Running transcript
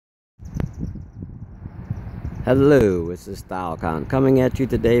Hello, this is StyleCon coming at you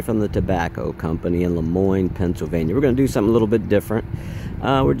today from the Tobacco Company in Lemoyne, Pennsylvania. We're going to do something a little bit different.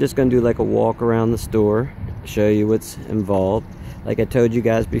 We're just going to do like a walk around the store, show you what's involved. Like I told you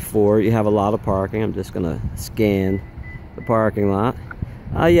guys before, you have a lot of parking. I'm just going to scan the parking lot.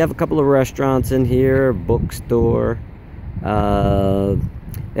 You have a couple of restaurants in here, bookstore. They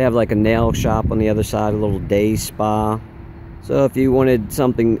have like a nail shop on the other side, a little day spa. So if you wanted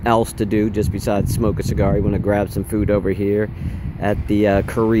something else to do just besides smoke a cigar, you want to grab some food over here at the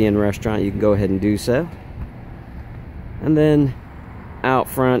Korean restaurant, you can go ahead and do so. And then out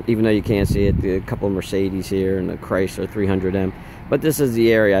front, even though you can't see it, a couple of Mercedes here and a Chrysler 300M. But this is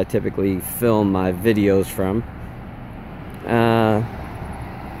the area I typically film my videos from. I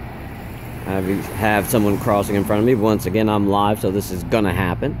have someone crossing in front of me. Once again, I'm live, so this is gonna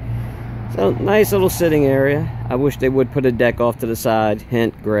happen. So, nice little sitting area. I wish they would put a deck off to the side.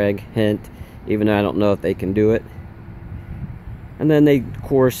 Hint, Greg, hint. Even though I don't know if they can do it. And then they, of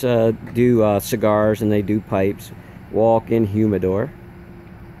course, do cigars and they do pipes. Walk-in humidor.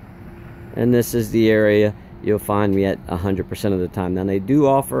 And this is the area you'll find me at 100% of the time. Now, they do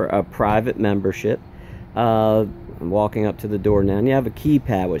offer a private membership. I'm walking up to the door now, and you have a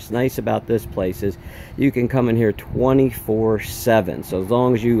keypad. What's nice about this place is you can come in here 24/7. So as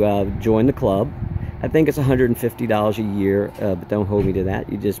long as you join the club, I think it's $150 a year, but don't hold me to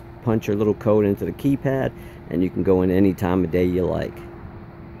that. You just punch your little code into the keypad, and you can go in any time of day you like.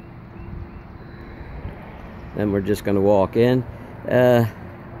 Then we're just going to walk in. And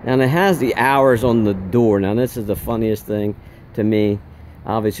it has the hours on the door. Now, this is the funniest thing to me.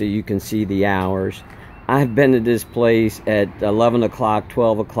 Obviously, you can see the hours. I've been to this place at 11 o'clock,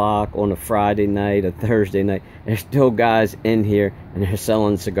 12 o'clock on a Friday night, a Thursday night. There's still guys in here and they're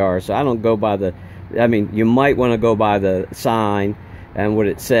selling cigars. So I don't go by the, I mean, you might want to go by the sign and what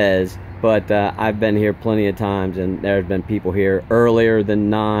it says. But I've been here plenty of times and there's been people here earlier than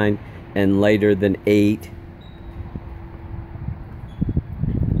 9 and later than 8.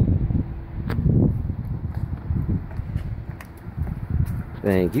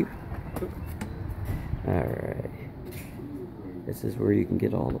 Thank you. Alright, this is where you can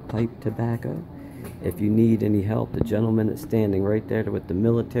get all the pipe tobacco. If you need any help, the gentleman that's standing right there with the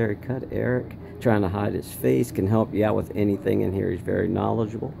military cut, Eric, trying to hide his face, can help you out with anything in here. He's very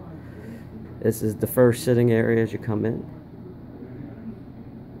knowledgeable. This is the first sitting area as you come in.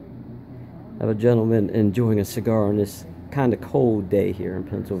 I have a gentleman enjoying a cigar on this kind of cold day here in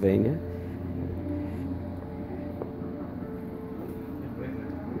Pennsylvania.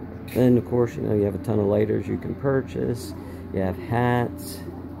 And of course, you know, you have a ton of lighters you can purchase. You have hats.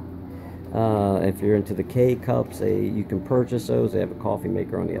 If you're into the K-cups, you can purchase those. They have a coffee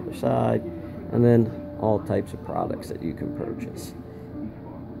maker on the other side. And then all types of products that you can purchase.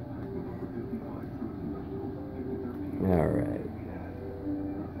 Alright.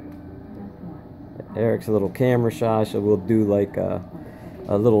 Eric's a little camera shy, so we'll do like a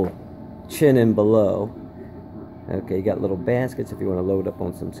little chin in below. Okay, you got little baskets if you want to load up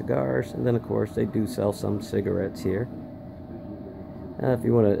on some cigars. And then, of course, they do sell some cigarettes here. If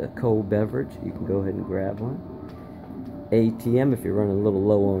you want a cold beverage, you can go ahead and grab one. ATM if you're running a little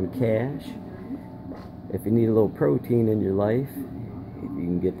low on cash. If you need a little protein in your life, you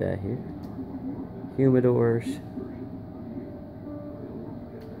can get that here. Humidors.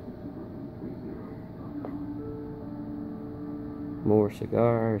 More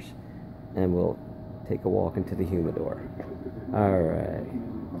cigars. And we'll take a walk into the humidor. Alright.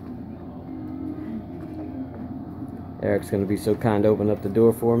 Eric's going to be so kind to open up the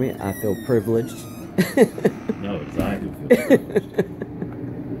door for me. I feel privileged. No, it's I who feel privileged.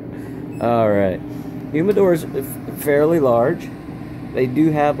 Alright. Humidor's fairly large. They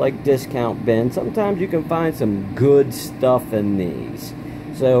do have like discount bins. Sometimes you can find some good stuff in these.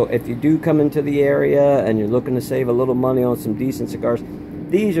 So if you do come into the area and you're looking to save a little money on some decent cigars,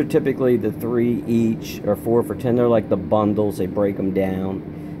 these are typically the 3 each or 4 for $10. They're like the bundles. They break them down.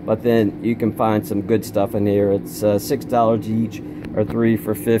 But then you can find some good stuff in here. It's $6 each or 3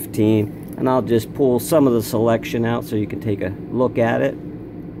 for $15. And I'll just pull some of the selection out so you can take a look at it.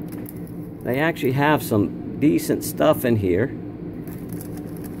 They actually have some decent stuff in here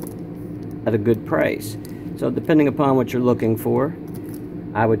at a good price. So depending upon what you're looking for,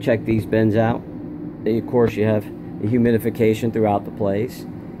 I would check these bins out. And of course, you have the humidification throughout the place.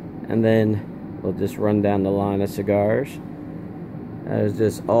 And then we'll just run down the line of cigars. There's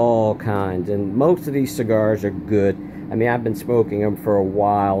just all kinds. And most of these cigars are good. I mean, I've been smoking them for a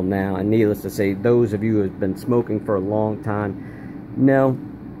while now. And needless to say, those of you who have been smoking for a long time know,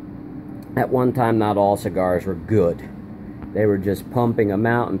 at one time, not all cigars were good. They were just pumping them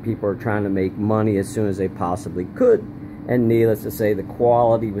out, and people are trying to make money as soon as they possibly could. And needless to say, the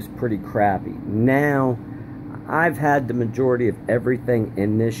quality was pretty crappy. Now, I've had the majority of everything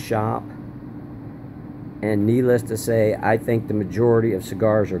in this shop, and needless to say, I think the majority of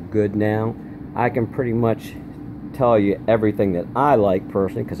cigars are good now. I can pretty much tell you everything that I like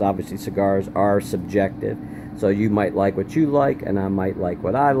personally, because obviously cigars are subjective. So you might like what you like, and I might like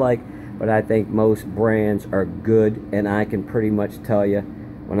what I like. But I think most brands are good, and I can pretty much tell you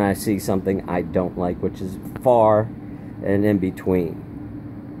when I see something I don't like, which is far and in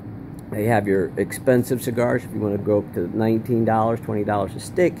between. They have your expensive cigars if you want to go up to $19, $20 a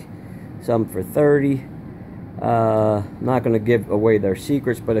stick. Some for $30. I'm not going to give away their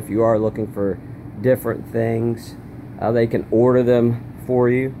secrets, but if you are looking for different things, they can order them for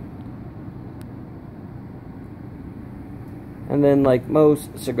you. And then, like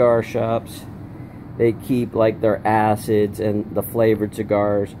most cigar shops, they keep like their acids and the flavored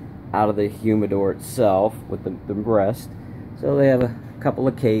cigars out of the humidor itself with the rest. So they have a couple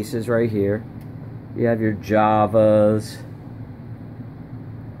of cases right here. You have your Javas.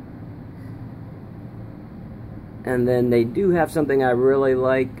 And then they do have something I really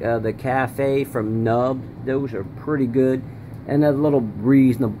like, the Cafe from Nub. Those are pretty good, and a little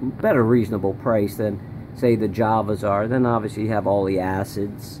reasonable price than, say, the Javas are. Then obviously you have all the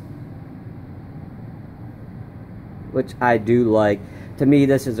acids, which I do like. To me,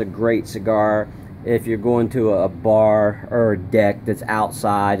 this is a great cigar if you're going to a bar or a deck that's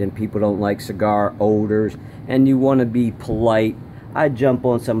outside and people don't like cigar odors and you want to be polite. I jump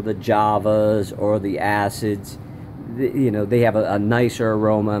on some of the Javas or the acids. You know, they have a nicer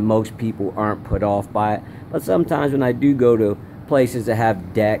aroma. Most people aren't put off by it. But sometimes when I do go to places that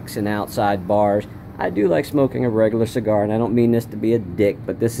have decks and outside bars, I do like smoking a regular cigar. And I don't mean this to be a dick,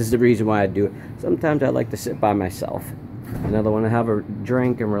 but this is the reason why I do it. Sometimes I like to sit by myself. Another one to have a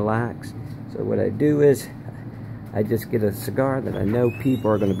drink and relax. So what I do is I just get a cigar that I know people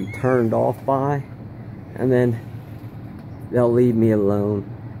are going to be turned off by, and then they'll leave me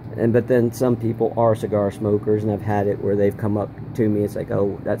alone. But then some people are cigar smokers, and I've had it where they've come up to me. It's like,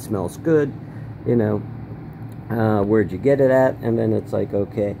 oh, that smells good, you know, where'd you get it at? And then it's like,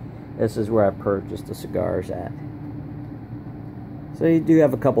 okay, this is where I purchased the cigars at. So you do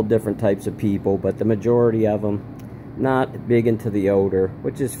have a couple different types of people, but the majority of them not big into the odor,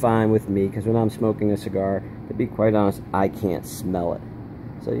 which is fine with me, because when I'm smoking a cigar, to be quite honest, I can't smell it.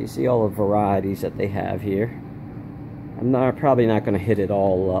 So you see all the varieties that they have here. I'm probably not going to hit it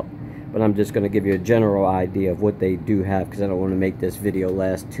all up, but I'm just going to give you a general idea of what they do have, because I don't want to make this video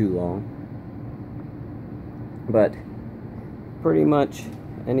last too long. But pretty much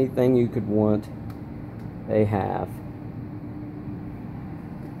anything you could want, they have.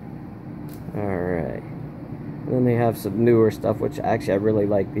 Alright. Then they have some newer stuff, which actually I really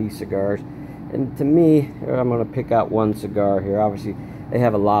like these cigars. And to me, I'm going to pick out one cigar here. Obviously, they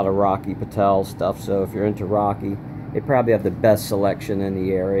have a lot of Rocky Patel stuff, so if you're into Rocky, they probably have the best selection in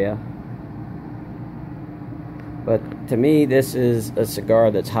the area. But to me, this is a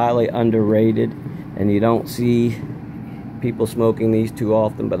cigar that's highly underrated, and you don't see people smoking these too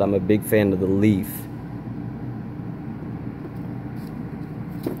often, but I'm a big fan of the leaf.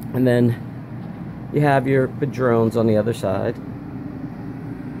 And then you have your Padrones on the other side.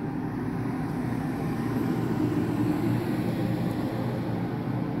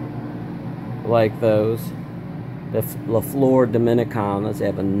 Like those. The La Flor Dominicanas, they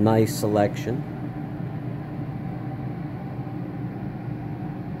have a nice selection.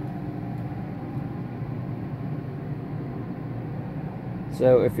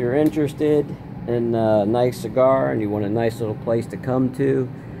 So if you're interested in a nice cigar and you want a nice little place to come to,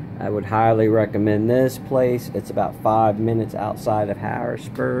 I would highly recommend this place. It's about 5 minutes outside of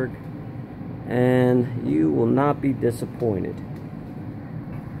Harrisburg, and you will not be disappointed.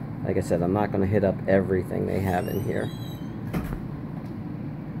 Like I said, I'm not going to hit up everything they have in here.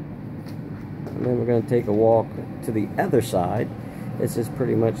 And then we're going to take a walk to the other side. This is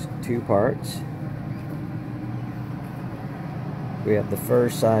pretty much two parts. We have the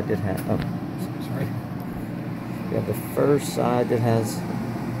first side that has, we have the first side that has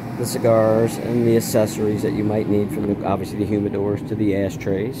the cigars and the accessories that you might need, from obviously the humidors to the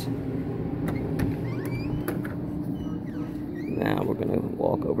ashtrays. Now we're going to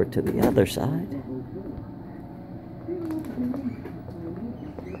walk over to the other side.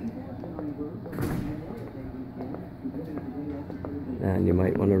 And you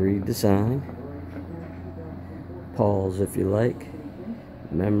might want to read the sign. Pause if you like.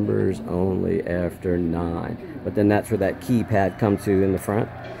 Members only after 9. But then that's where that keypad comes to in the front.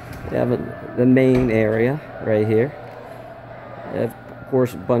 You have the main area right here. Of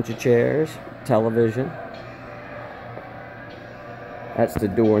course, a bunch of chairs, television. That's the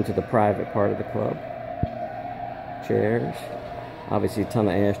door into the private part of the club. Chairs. Obviously, a ton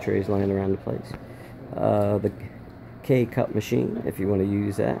of ashtrays laying around the place. The K-cup machine, if you want to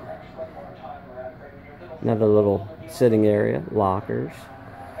use that. Another little sitting area, lockers,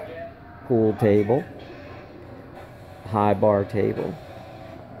 pool table, high bar table,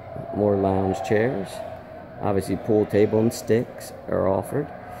 more lounge chairs. Obviously, pool table and sticks are offered.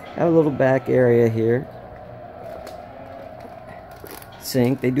 Have a little back area here.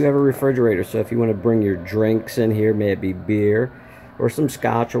 Sink. They do have a refrigerator, so if you want to bring your drinks in here, may it be beer or some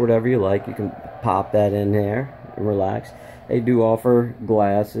scotch or whatever you like, you can pop that in there and relax. They do offer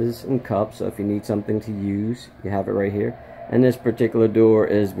glasses and cups, so if you need something to use, you have it right here. And this particular door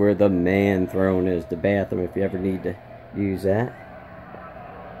is where the man throne is, the bathroom, if you ever need to use that.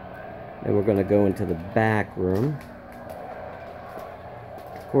 Then we're going to go into the back room.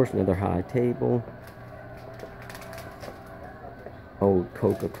 Of course, another high table. Old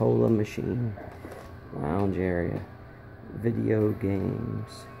Coca-Cola machine. Lounge area. Video games.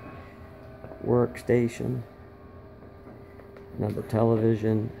 Workstation. Another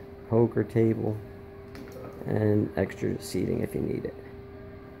television. Poker table. And extra seating if you need it.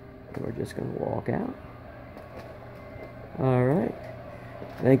 And we're just going to walk out. Alright.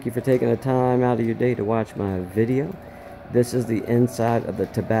 Thank you for taking the time out of your day to watch my video. This is the inside of the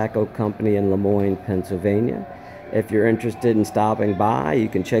tobacco company in Lemoyne, Pennsylvania. If you're interested in stopping by, you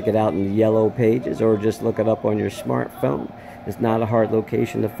can check it out in the yellow pages or just look it up on your smartphone. It's not a hard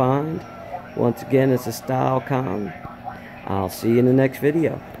location to find. Once again, it's a StyleCon. I'll see you in the next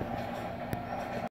video.